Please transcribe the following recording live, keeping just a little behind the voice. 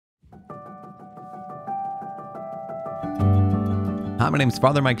Hi, my name is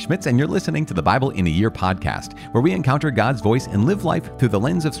Father Mike Schmitz, and you're listening to the Bible in a Year podcast, where we encounter God's voice and live life through the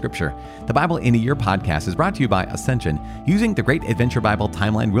lens of Scripture. The Bible in a Year podcast is brought to you by Ascension. Using the Great Adventure Bible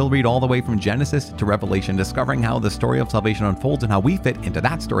timeline, we'll read all the way from Genesis to Revelation, discovering how the story of salvation unfolds and how we fit into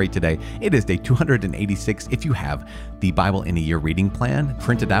that story today. It is day 286. If you have the Bible in a Year reading plan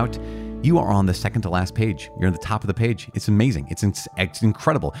printed out, you are on the second to last page. You're at the top of the page. It's amazing. It's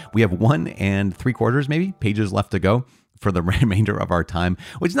incredible. We have 1 3/4 maybe pages left to go for the remainder of our time,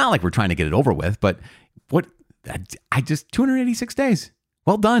 which is not like we're trying to get it over with, but 286 days.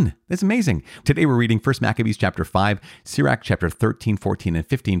 Well done. That's amazing. Today we're reading 1 Maccabees chapter 5, Sirach chapter 13, 14, and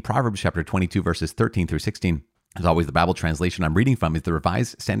 15, Proverbs chapter 22, verses 13 through 16. As always, the Bible translation I'm reading from is the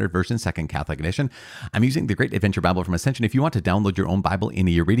Revised Standard Version, Second Catholic Edition. I'm using the Great Adventure Bible from Ascension. If you want to download your own Bible in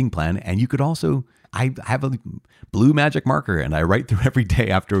a Year reading plan, and you could also, I have a blue magic marker, and I write through every day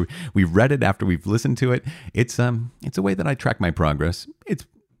after we've read it, after we've listened to it. It's a way that I track my progress. It's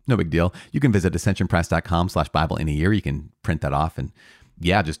no big deal. You can visit ascensionpress.com/Bible in a Year. You can print that off, and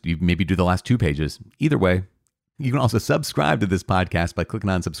you maybe do the last 2 pages. Either way. You can also subscribe to this podcast by clicking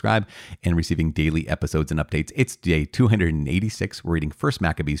on subscribe and receiving daily episodes and updates. It's day 286. We're reading 1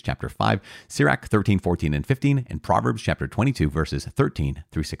 Maccabees chapter 5, Sirach 13, 14, and 15, and Proverbs chapter 22, verses 13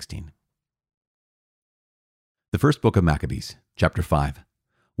 through 16. The first book of Maccabees, chapter 5,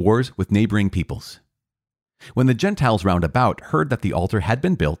 Wars with Neighboring Peoples. When the Gentiles round about heard that the altar had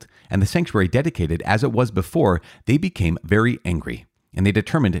been built and the sanctuary dedicated as it was before, they became very angry, and they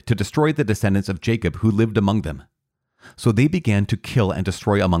determined to destroy the descendants of Jacob who lived among them. So they began to kill and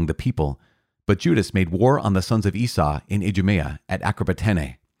destroy among the people. But Judas made war on the sons of Esau in Idumea at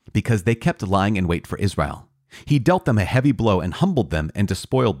Acrabattene, because they kept lying in wait for Israel. He dealt them a heavy blow and humbled them and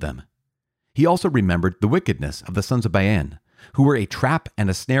despoiled them. He also remembered the wickedness of the sons of Bayan, who were a trap and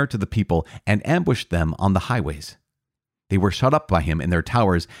a snare to the people, and ambushed them on the highways. They were shut up by him in their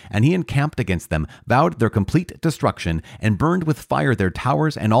towers, and he encamped against them, vowed their complete destruction, and burned with fire their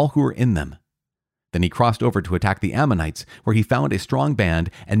towers and all who were in them. Then he crossed over to attack the Ammonites, where he found a strong band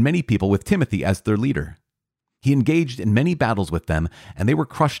and many people with Timothy as their leader. He engaged in many battles with them, and they were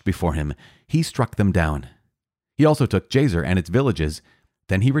crushed before him. He struck them down. He also took Jazer and its villages.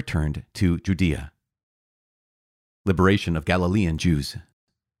 Then he returned to Judea. Liberation of Galilean Jews.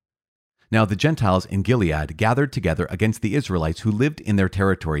 Now the Gentiles in Gilead gathered together against the Israelites who lived in their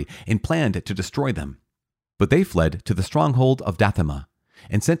territory and planned to destroy them. But they fled to the stronghold of Dathema,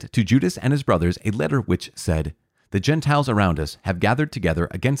 and sent to Judas and his brothers a letter which said, "The Gentiles around us have gathered together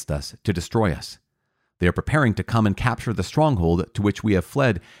against us to destroy us. They are preparing to come and capture the stronghold to which we have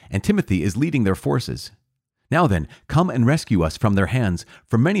fled, and Timothy is leading their forces. Now then, come and rescue us from their hands,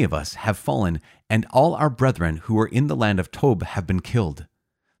 for many of us have fallen, and all our brethren who are in the land of Tob have been killed.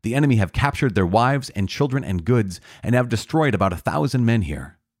 The enemy have captured their wives and children and goods, and have destroyed about 1,000 men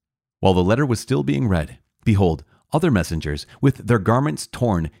here." While the letter was still being read, behold, other messengers, with their garments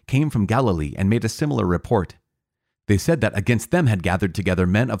torn, came from Galilee and made a similar report. They said that against them had gathered together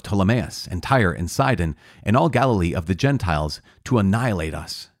men of Ptolemais and Tyre and Sidon, and all Galilee of the Gentiles, to annihilate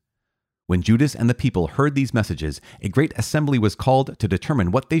us. When Judas and the people heard these messages, a great assembly was called to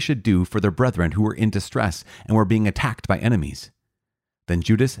determine what they should do for their brethren who were in distress and were being attacked by enemies. Then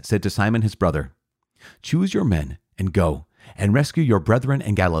Judas said to Simon his brother, "Choose your men and go, and rescue your brethren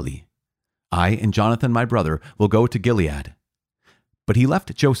in Galilee. I and Jonathan my brother will go to Gilead." But he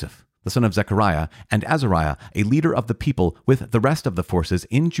left Joseph, the son of Zechariah, and Azariah, a leader of the people, with the rest of the forces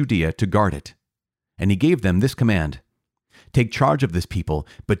in Judea to guard it. And he gave them this command: "Take charge of this people,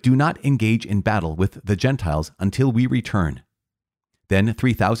 but do not engage in battle with the Gentiles until we return." Then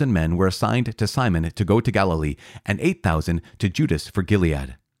 3,000 men were assigned to Simon to go to Galilee, and 8,000 to Judas for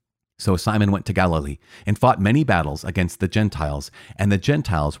Gilead. So Simon went to Galilee and fought many battles against the Gentiles, and the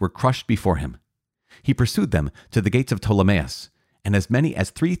Gentiles were crushed before him. He pursued them to the gates of Ptolemais, and as many as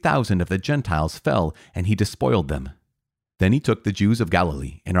 3,000 of the Gentiles fell, and he despoiled them. Then he took the Jews of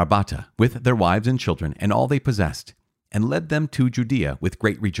Galilee and Rabbata with their wives and children and all they possessed, and led them to Judea with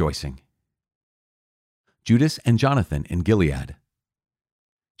great rejoicing. Judas and Jonathan in Gilead.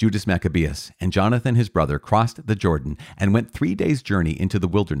 Judas Maccabeus and Jonathan his brother crossed the Jordan and went 3 days' journey into the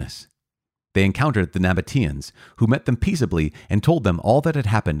wilderness. They encountered the Nabateans, who met them peaceably and told them all that had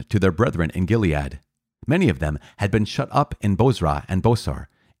happened to their brethren in Gilead. Many of them had been shut up in Bozrah and Bosor,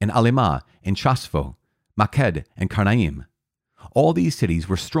 in Alimah, in Shashpho, Maked, and Karnaim. All these cities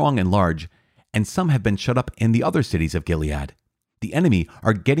were strong and large, and some have been shut up in the other cities of Gilead. The enemy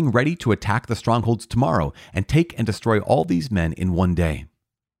are getting ready to attack the strongholds tomorrow and take and destroy all these men in one day.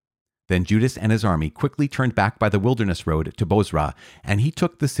 Then Judas and his army quickly turned back by the wilderness road to Bozrah, and he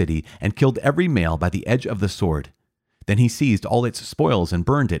took the city and killed every male by the edge of the sword. Then he seized all its spoils and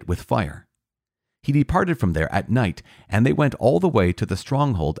burned it with fire. He departed from there at night, and they went all the way to the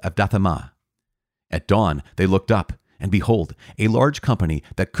stronghold of Dathamah. At dawn they looked up, and behold, a large company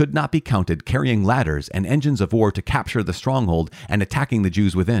that could not be counted, carrying ladders and engines of war to capture the stronghold and attacking the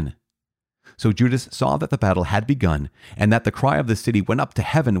Jews within. So Judas saw that the battle had begun, and that the cry of the city went up to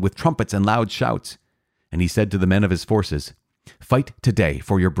heaven with trumpets and loud shouts. And he said to the men of his forces, "Fight today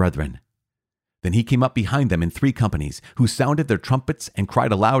for your brethren." Then he came up behind them in 3 companies, who sounded their trumpets and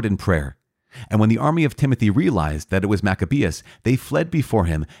cried aloud in prayer. And when the army of Timothy realized that it was Maccabeus, they fled before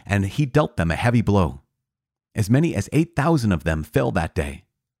him, and he dealt them a heavy blow. As many as 8,000 of them fell that day.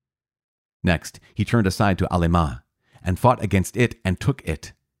 Next, he turned aside to Alemah, and fought against it and took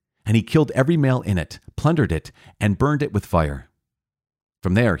it. And he killed every male in it, plundered it, and burned it with fire.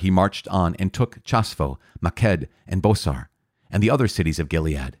 From there he marched on and took Chaspho, Maked, and Bosar, and the other cities of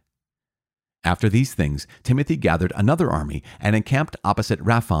Gilead. After these things, Timothy gathered another army and encamped opposite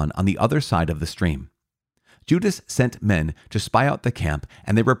Raphon on the other side of the stream. Judas sent men to spy out the camp,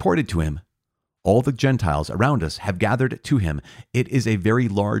 and they reported to him, "All the Gentiles around us have gathered to him. It is a very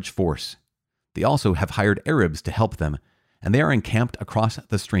large force. They also have hired Arabs to help them, and they are encamped across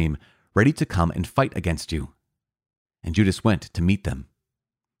the stream, ready to come and fight against you." And Judas went to meet them.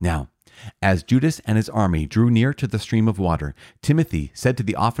 Now, as Judas and his army drew near to the stream of water, Timothy said to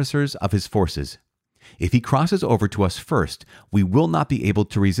the officers of his forces, "If he crosses over to us first, we will not be able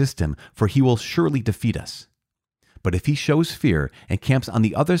to resist him, for he will surely defeat us. But if he shows fear and camps on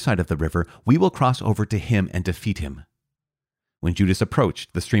the other side of the river, we will cross over to him and defeat him." When Judas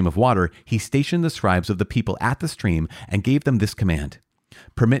approached the stream of water, he stationed the scribes of the people at the stream and gave them this command: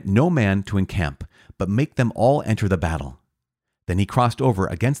 "Permit no man to encamp, but make them all enter the battle." Then he crossed over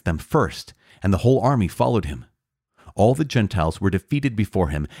against them first, and the whole army followed him. All the Gentiles were defeated before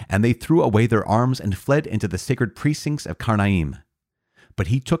him, and they threw away their arms and fled into the sacred precincts of Karnaim. But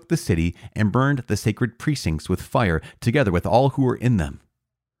he took the city and burned the sacred precincts with fire, together with all who were in them.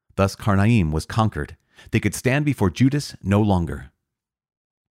 Thus Karnaim was conquered. They could stand before Judas no longer.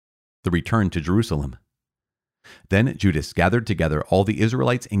 The return to Jerusalem. Then Judas gathered together all the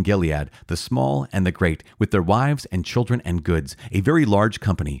Israelites in Gilead, the small and the great, with their wives and children and goods, a very large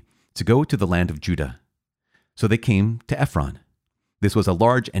company, to go to the land of Judah. So they came to Ephron. This was a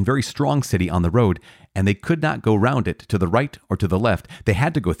large and very strong city on the road, and they could not go round it to the right or to the left. They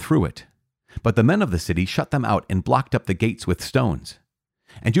had to go through it. But the men of the city shut them out and blocked up the gates with stones.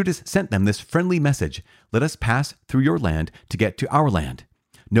 And Judas sent them this friendly message: "Let us pass through your land to get to our land.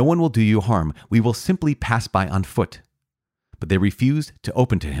 No one will do you harm. We will simply pass by on foot." But they refused to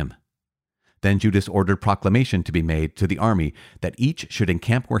open to him. Then Judas ordered proclamation to be made to the army that each should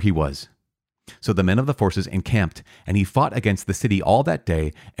encamp where he was. So the men of the forces encamped, and he fought against the city all that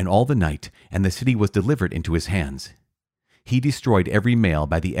day and all the night, and the city was delivered into his hands. He destroyed every male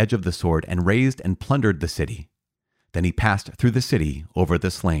by the edge of the sword and razed and plundered the city. Then he passed through the city over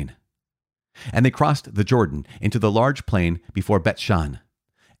the slain. And they crossed the Jordan into the large plain before Bethshan.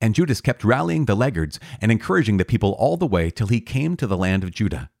 And Judas kept rallying the laggards and encouraging the people all the way till he came to the land of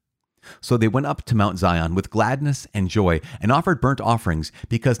Judah. So they went up to Mount Zion with gladness and joy and offered burnt offerings,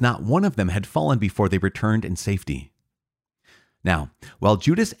 because not one of them had fallen before they returned in safety. Now, while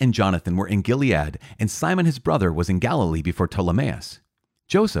Judas and Jonathan were in Gilead, and Simon his brother was in Galilee before Ptolemais,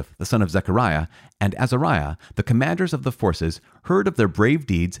 Joseph, the son of Zechariah, and Azariah, the commanders of the forces, heard of their brave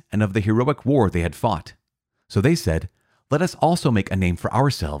deeds and of the heroic war they had fought. So they said, "Let us also make a name for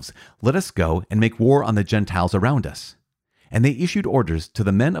ourselves. Let us go and make war on the Gentiles around us." And they issued orders to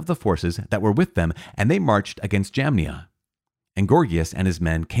the men of the forces that were with them, and they marched against Jamnia. And Gorgias and his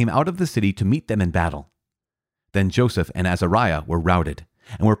men came out of the city to meet them in battle. Then Joseph and Azariah were routed,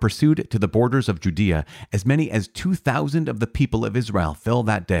 and were pursued to the borders of Judea. As many as 2,000 of the people of Israel fell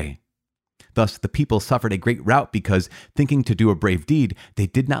that day. Thus the people suffered a great rout, because, thinking to do a brave deed, they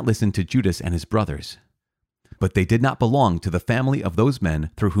did not listen to Judas and his brothers. But they did not belong to the family of those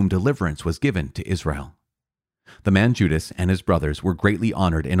men through whom deliverance was given to Israel. The man Judas and his brothers were greatly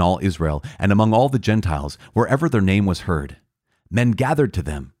honored in all Israel and among all the Gentiles, wherever their name was heard. Men gathered to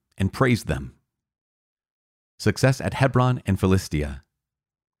them and praised them. Success at Hebron and Philistia.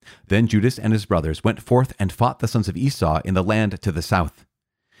 Then Judas and his brothers went forth and fought the sons of Esau in the land to the south.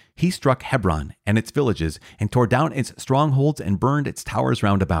 He struck Hebron and its villages, and tore down its strongholds and burned its towers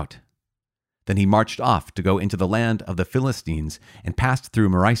round about. Then he marched off to go into the land of the Philistines, and passed through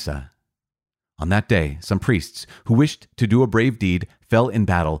Marisa. On that day, some priests, who wished to do a brave deed, fell in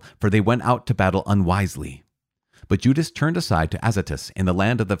battle, for they went out to battle unwisely. But Judas turned aside to Azotus in the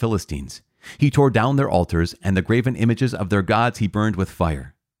land of the Philistines. He tore down their altars, and the graven images of their gods he burned with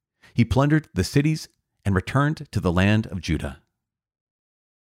fire. He plundered the cities and returned to the land of Judah.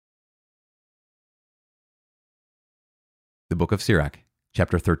 The Book of Sirach,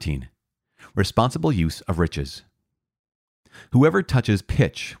 chapter 13. Responsible use of riches. Whoever touches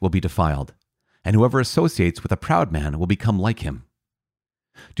pitch will be defiled, and whoever associates with a proud man will become like him.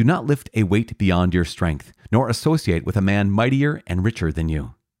 Do not lift a weight beyond your strength, nor associate with a man mightier and richer than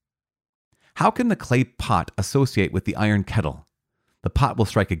you. How can the clay pot associate with the iron kettle? The pot will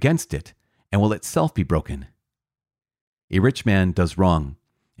strike against it, and will itself be broken. A rich man does wrong,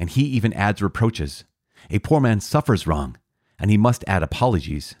 and he even adds reproaches. A poor man suffers wrong, and he must add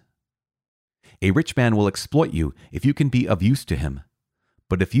apologies. A rich man will exploit you if you can be of use to him,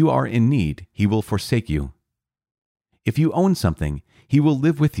 but if you are in need, he will forsake you. If you own something, he will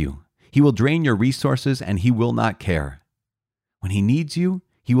live with you. He will drain your resources, and he will not care. When he needs you,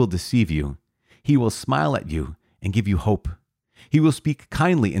 he will deceive you. He will smile at you and give you hope. He will speak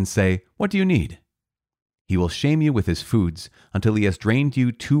kindly and say, "What do you need?" He will shame you with his foods until he has drained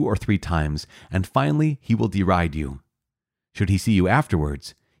you 2 or 3 times, and finally he will deride you. Should he see you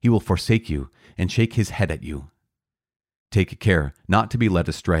afterwards, he will forsake you and shake his head at you. Take care not to be led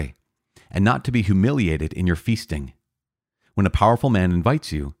astray, and not to be humiliated in your feasting. When a powerful man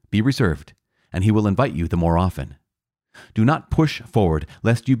invites you, be reserved, and he will invite you the more often. Do not push forward,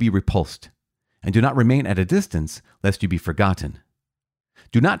 lest you be repulsed, and do not remain at a distance, lest you be forgotten.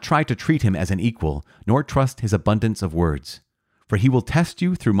 Do not try to treat him as an equal, nor trust his abundance of words, for he will test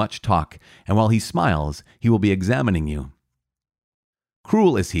you through much talk, and while he smiles, he will be examining you.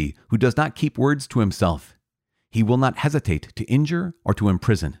 Cruel is he who does not keep words to himself. He will not hesitate to injure or to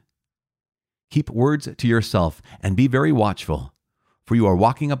imprison. Keep words to yourself and be very watchful, for you are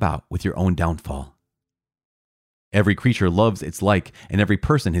walking about with your own downfall. Every creature loves its like, and every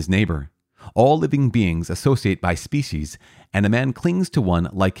person his neighbor. All living beings associate by species, and a man clings to one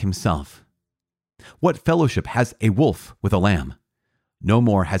like himself. What fellowship has a wolf with a lamb? No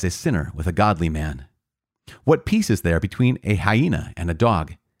more has a sinner with a godly man. What peace is there between a hyena and a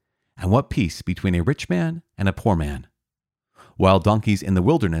dog? And what peace between a rich man and a poor man? Wild donkeys in the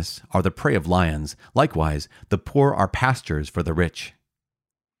wilderness are the prey of lions. Likewise, the poor are pastures for the rich.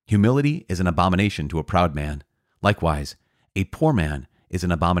 Humility is an abomination to a proud man. Likewise, a poor man is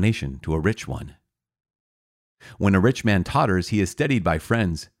an abomination to a rich one. When a rich man totters, he is steadied by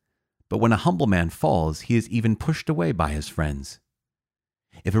friends. But when a humble man falls, he is even pushed away by his friends.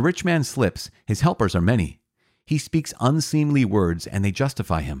 If a rich man slips, his helpers are many. He speaks unseemly words, and they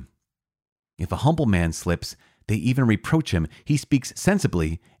justify him. If a humble man slips, they even reproach him. He speaks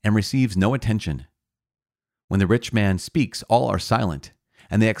sensibly and receives no attention. When the rich man speaks, all are silent,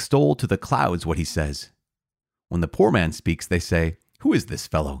 and they extol to the clouds what he says. When the poor man speaks, they say, "Who is this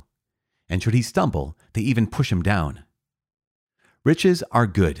fellow?" And should he stumble, they even push him down. Riches are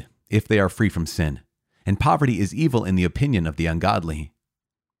good if they are free from sin, and poverty is evil in the opinion of the ungodly.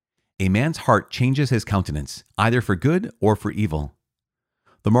 A man's heart changes his countenance, either for good or for evil.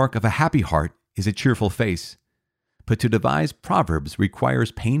 The mark of a happy heart is a cheerful face, but to devise proverbs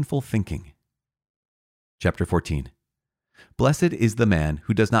requires painful thinking. Chapter 14. Blessed is the man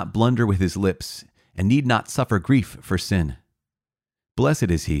who does not blunder with his lips, and need not suffer grief for sin. Blessed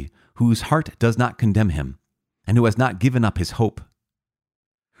is he whose heart does not condemn him, and who has not given up his hope.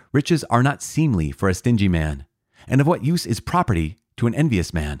 Riches are not seemly for a stingy man, and of what use is property to an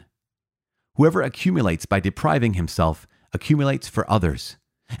envious man? Whoever accumulates by depriving himself accumulates for others,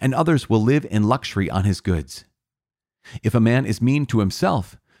 and others will live in luxury on his goods. If a man is mean to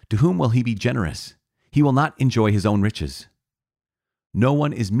himself, to whom will he be generous? He will not enjoy his own riches. No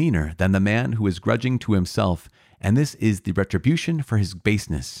one is meaner than the man who is grudging to himself, and this is the retribution for his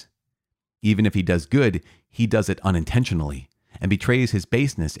baseness. Even if he does good, he does it unintentionally, and betrays his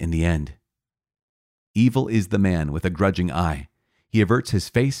baseness in the end. Evil is the man with a grudging eye. He averts his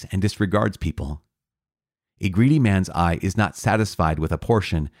face and disregards people. A greedy man's eye is not satisfied with a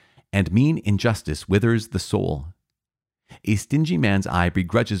portion, and mean injustice withers the soul. A stingy man's eye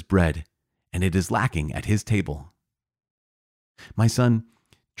begrudges bread, and it is lacking at his table. My son,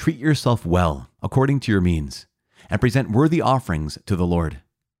 treat yourself well according to your means, and present worthy offerings to the Lord.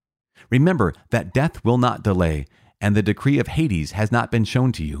 Remember that death will not delay, and the decree of Hades has not been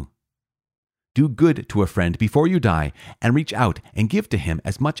shown to you. Do good to a friend before you die, and reach out and give to him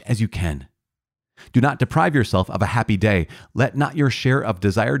as much as you can. Do not deprive yourself of a happy day. Let not your share of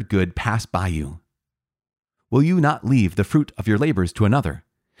desired good pass by you. Will you not leave the fruit of your labors to another,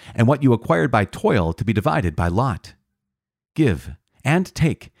 and what you acquired by toil to be divided by lot? Give and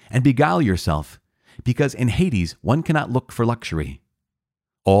take, and beguile yourself, because in Hades one cannot look for luxury.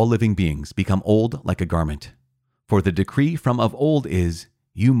 All living beings become old like a garment, for the decree from of old is,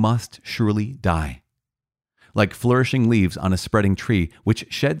 you must surely die. Like flourishing leaves on a spreading tree, which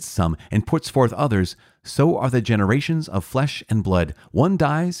sheds some and puts forth others, so are the generations of flesh and blood. One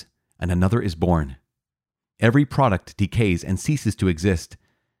dies, and another is born. Every product decays and ceases to exist,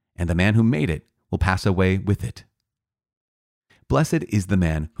 and the man who made it will pass away with it. Blessed is the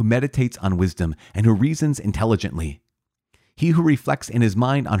man who meditates on wisdom and who reasons intelligently. He who reflects in his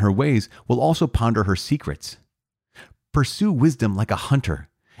mind on her ways will also ponder her secrets. Pursue wisdom like a hunter,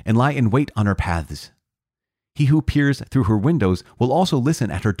 and lie in wait on her paths. He who peers through her windows will also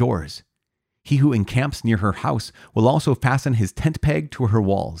listen at her doors. He who encamps near her house will also fasten his tent peg to her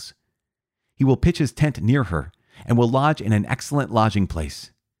walls. He will pitch his tent near her, and will lodge in an excellent lodging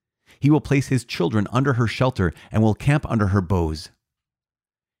place. He will place his children under her shelter, and will camp under her boughs.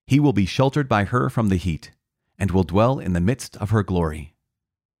 He will be sheltered by her from the heat, and will dwell in the midst of her glory.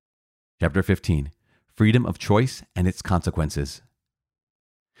 Chapter 15. Freedom of choice and its consequences.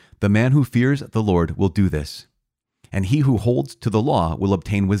 The man who fears the Lord will do this, and he who holds to the law will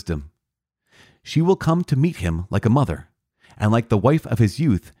obtain wisdom. She will come to meet him like a mother, and like the wife of his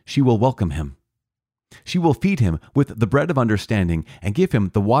youth, she will welcome him. She will feed him with the bread of understanding and give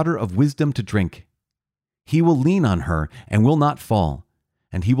him the water of wisdom to drink. He will lean on her and will not fall,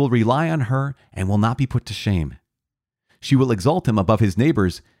 and he will rely on her and will not be put to shame. She will exalt him above his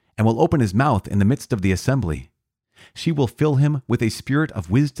neighbors and will open his mouth in the midst of the assembly. She will fill him with a spirit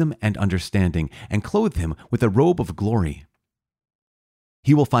of wisdom and understanding and clothe him with a robe of glory.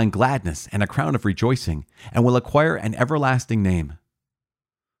 He will find gladness and a crown of rejoicing and will acquire an everlasting name.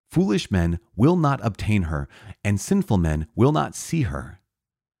 Foolish men will not obtain her, and sinful men will not see her.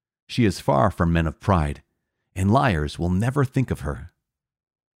 She is far from men of pride, and liars will never think of her.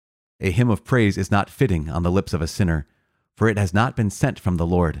 A hymn of praise is not fitting on the lips of a sinner, for it has not been sent from the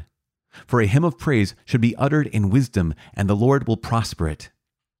Lord. For a hymn of praise should be uttered in wisdom, and the Lord will prosper it.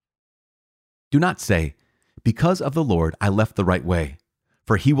 Do not say, "Because of the Lord I left the right way,"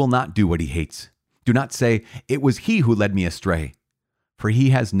 for he will not do what he hates. Do not say, "It was he who led me astray," for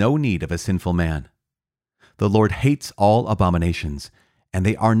he has no need of a sinful man. The Lord hates all abominations, and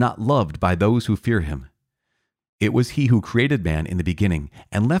they are not loved by those who fear him. It was he who created man in the beginning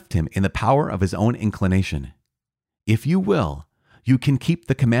and left him in the power of his own inclination. If you will, you can keep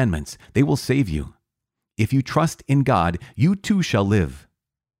the commandments, they will save you. If you trust in God, you too shall live.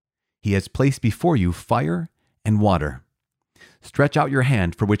 He has placed before you fire and water. Stretch out your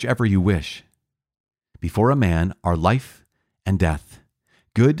hand for whichever you wish. Before a man are life and death,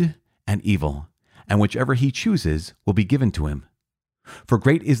 good and evil, and whichever he chooses will be given to him. For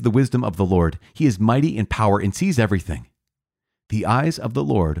great is the wisdom of the Lord, he is mighty in power and sees everything. The eyes of the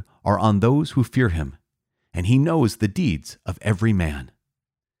Lord are on those who fear him, and he knows the deeds of every man.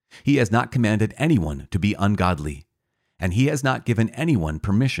 He has not commanded anyone to be ungodly, and he has not given anyone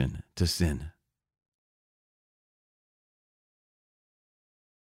permission to sin.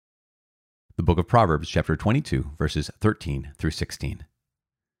 The book of Proverbs, chapter 22, verses 13 through 16.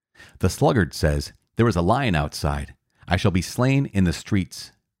 The sluggard says, "There is a lion outside. I shall be slain in the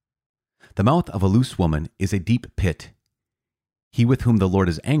streets." The mouth of a loose woman is a deep pit. He with whom the Lord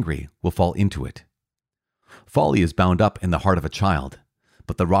is angry will fall into it. Folly is bound up in the heart of a child,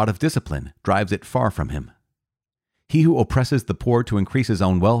 but the rod of discipline drives it far from him. He who oppresses the poor to increase his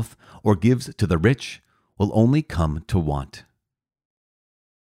own wealth or gives to the rich will only come to want.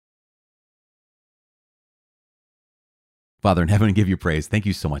 Father in heaven, we give you praise. Thank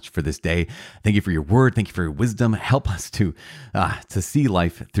you so much for this day. Thank you for your word. Thank you for your wisdom. Help us to see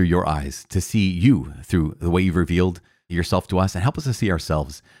life through your eyes, to see you through the way you've revealed yourself to us, and help us to see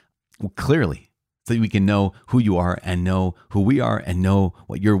ourselves clearly so that we can know who you are and know who we are and know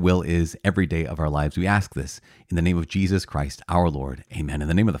what your will is every day of our lives. We ask this in the name of Jesus Christ, our Lord. Amen. In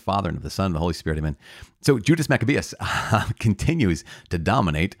the name of the Father and of the Son and of the Holy Spirit. Amen. So Judas Maccabeus continues to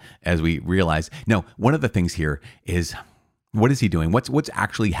dominate as we realize. Now, one of the things here is, what is he doing? What's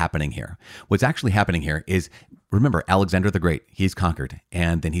actually happening here? What's actually happening here is, remember, Alexander the Great, he's conquered,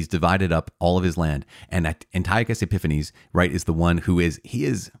 and then he's divided up all of his land. And Antiochus Epiphanes, right, is the one who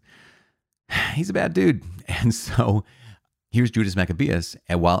he's a bad dude. And so here's Judas Maccabeus,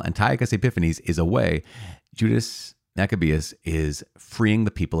 and while Antiochus Epiphanes is away, Judas Maccabeus is freeing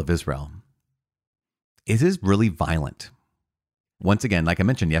the people of Israel. Is this really violent? Once again, like I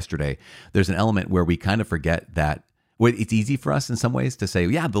mentioned yesterday, there's an element where we kind of forget that it's easy for us in some ways to say,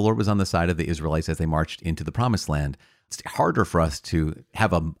 yeah, the Lord was on the side of the Israelites as they marched into the promised land. It's harder for us to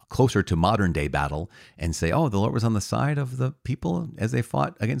have a closer to modern day battle and say, oh, the Lord was on the side of the people as they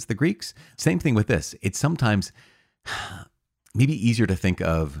fought against the Greeks. Same thing with this. It's sometimes maybe easier to think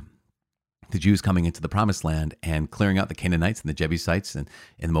of the Jews coming into the promised land and clearing out the Canaanites and the Jebusites and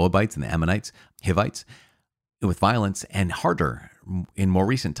the Moabites and the Ammonites, Hivites. with violence, and harder in more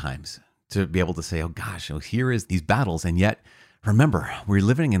recent times to be able to say, oh gosh, here is these battles. And yet, remember, we're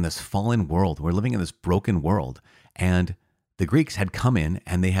living in this fallen world. We're living in this broken world. And the Greeks had come in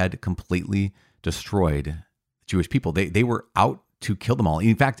and they had completely destroyed the Jewish people. They were out to kill them all.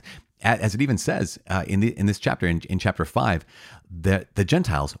 In fact, as it even says in this chapter, in chapter 5, that the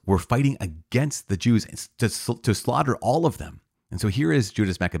Gentiles were fighting against the Jews to slaughter all of them. And so here is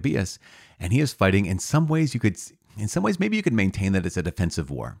Judas Maccabeus, and he is fighting. In some ways, maybe you could maintain that it's a defensive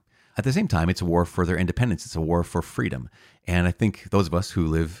war. At the same time, it's a war for their independence. It's a war for freedom. And I think those of us who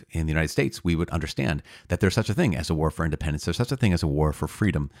live in the United States, we would understand that there's such a thing as a war for independence. There's such a thing as a war for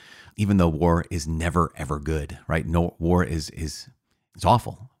freedom, even though war is never, ever good, right? No, war is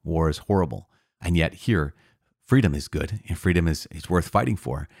awful. War is horrible. And yet here, freedom is good, and freedom is worth fighting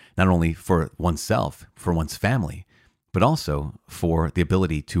for, not only for oneself, for one's family, but also for the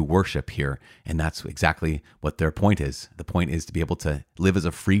ability to worship here. And that's exactly what their point is. The point is to be able to live as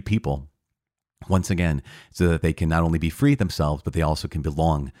a free people once again, so that they can not only be free themselves, but they also can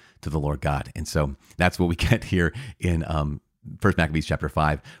belong to the Lord God. And so that's what we get here in 1 Maccabees chapter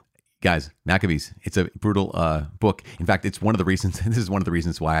 5. Guys, Maccabees, it's a brutal book. In fact, it's one of the reasons, this is one of the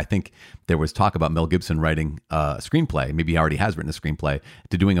reasons why I think there was talk about Mel Gibson writing a screenplay, maybe he already has written a screenplay,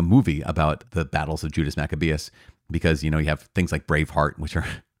 to doing a movie about the battles of Judas Maccabeus, because, you have things like Braveheart, which are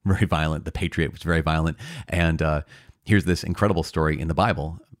very violent, The Patriot, which is very violent, and here's this incredible story in the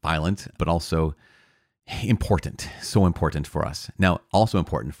Bible, violent, but also important, so important for us. Now, also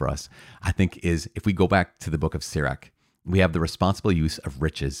important for us, I think, is if we go back to the book of Sirach, we have the responsible use of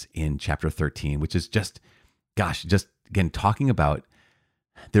riches in chapter 13, which is just again, talking about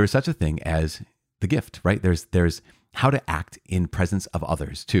there is such a thing as the gift, right? There's how to act in presence of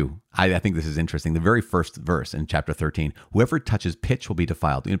others too. I think this is interesting. The very first verse in chapter 13, whoever touches pitch will be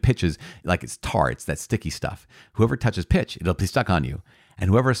defiled. Pitch is like it's tar, it's that sticky stuff. Whoever touches pitch, it'll be stuck on you. And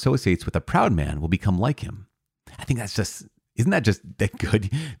whoever associates with a proud man will become like him. I think isn't that just that good?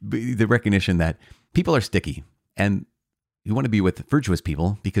 The recognition that people are sticky, and you want to be with virtuous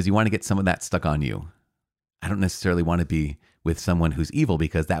people because you want to get some of that stuck on you. I don't necessarily want to be with someone who's evil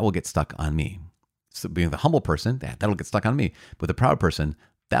because that will get stuck on me. So being the humble person, that'll get stuck on me. But the proud person,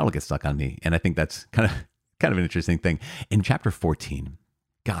 that'll get stuck on me. And I think that's kind of an interesting thing. In chapter 14,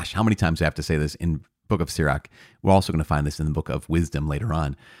 gosh, how many times do I have to say this in book of Sirach? We're also going to find this in the book of Wisdom later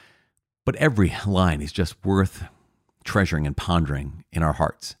on. But every line is just worth treasuring and pondering in our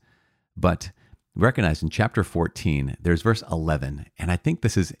hearts. But recognize in chapter 14, there's verse 11. And I think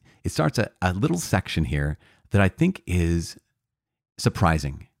it starts a little section here that I think is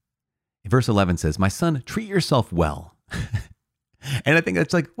surprising. Verse 11 says, "My son, treat yourself well." And I think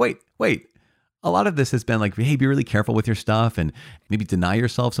that's like, wait. A lot of this has been like, hey, be really careful with your stuff and maybe deny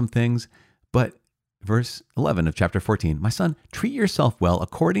yourself some things. But verse 11 of chapter 14, "My son, treat yourself well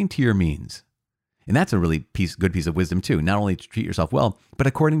according to your means." And that's a really good piece of wisdom too. Not only to treat yourself well, but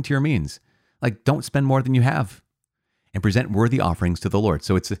according to your means. Like, don't spend more than you have, and present worthy offerings to the Lord.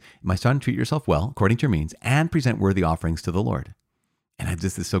 So it's, my son, treat yourself well according to your means, and present worthy offerings to the Lord. And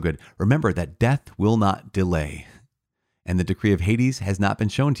this is so good. Remember that death will not delay, and the decree of Hades has not been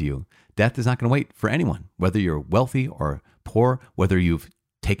shown to you. Death is not going to wait for anyone, whether you're wealthy or poor, whether you've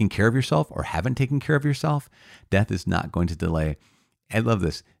taken care of yourself or haven't taken care of yourself. Death is not going to delay. I love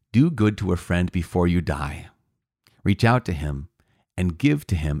this. Do good to a friend before you die. Reach out to him and give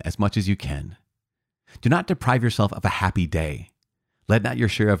to him as much as you can. Do not deprive yourself of a happy day. Let not your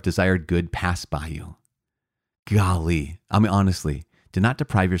share of desired good pass by you. Golly, honestly, do not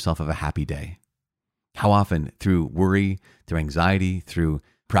deprive yourself of a happy day. How often, through worry, through anxiety, through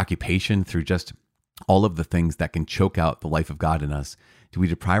preoccupation, through just all of the things that can choke out the life of God in us, do we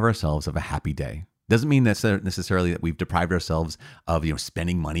deprive ourselves of a happy day? Doesn't mean necessarily that we've deprived ourselves of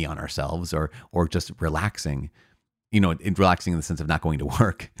spending money on ourselves or just relaxing. Relaxing in the sense of not going to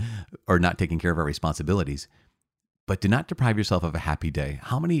work or not taking care of our responsibilities. But do not deprive yourself of a happy day.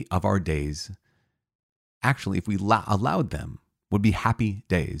 How many of our days, actually, if we allowed them, would be happy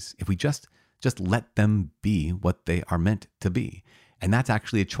days if we just let them be what they are meant to be? And that's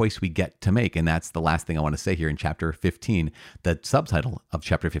actually a choice we get to make. And that's the last thing I want to say here in chapter 15. The subtitle of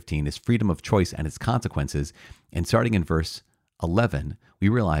chapter 15 is Freedom of Choice and Its Consequences. And starting in verse 11, we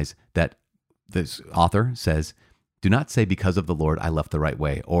realize that this author says, "Do not say because of the Lord I left the right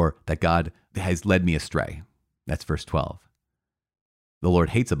way," or that God has led me astray. That's verse 12. The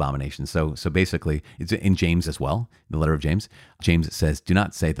Lord hates abominations. So basically, it's in James as well, the letter of James. James says, "Do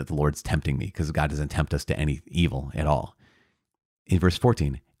not say that the Lord's tempting me," because God doesn't tempt us to any evil at all. In verse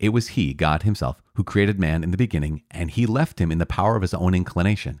 14, It was he, God himself, who created man in the beginning, and he left him in the power of his own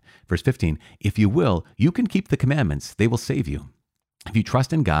inclination. Verse 15, if you will, you can keep the commandments. They will save you. If you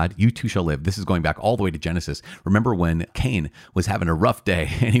trust in God, you too shall live. This is going back all the way to Genesis. Remember when Cain was having a rough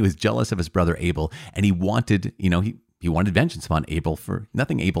day and he was jealous of his brother Abel, and he wanted, he wanted vengeance upon Abel for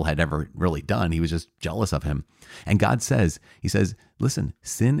nothing Abel had ever really done. He was just jealous of him. And God says, he says, listen,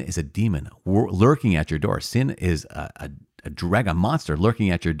 sin is a demon lurking at your door. Sin is a monster lurking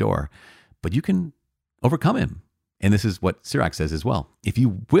at your door, but you can overcome him. And this is what Sirach says as well. If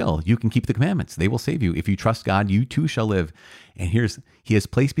you will, you can keep the commandments. They will save you. If you trust God, you too shall live. And he has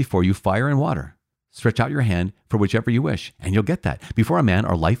placed before you fire and water. Stretch out your hand for whichever you wish, and you'll get that. Before a man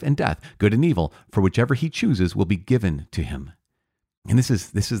are life and death, good and evil, for whichever he chooses will be given to him. And this is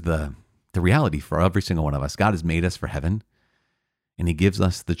the reality for every single one of us. God has made us for heaven, and he gives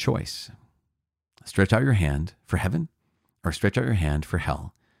us the choice. Stretch out your hand for heaven, or stretch out your hand for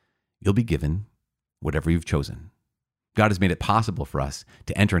hell. You'll be given whatever you've chosen. God has made it possible for us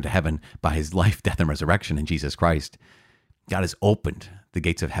to enter into heaven by his life, death, and resurrection in Jesus Christ. God has opened the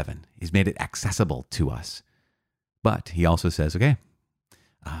gates of heaven. He's made it accessible to us. But he also says, okay,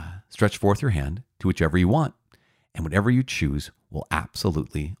 stretch forth your hand to whichever you want, and whatever you choose will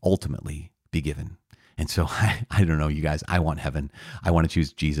absolutely, ultimately be given. And so I don't know, you guys, I want heaven. I want to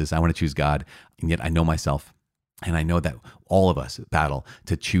choose Jesus. I want to choose God. And yet I know myself. And I know that all of us battle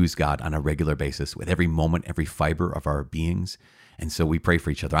to choose God on a regular basis with every moment, every fiber of our beings. And so we pray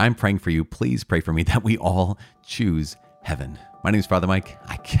for each other. I'm praying for you. Please pray for me that we all choose heaven. My name is Father Mike.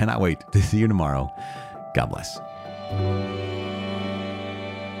 I cannot wait to see you tomorrow. God bless.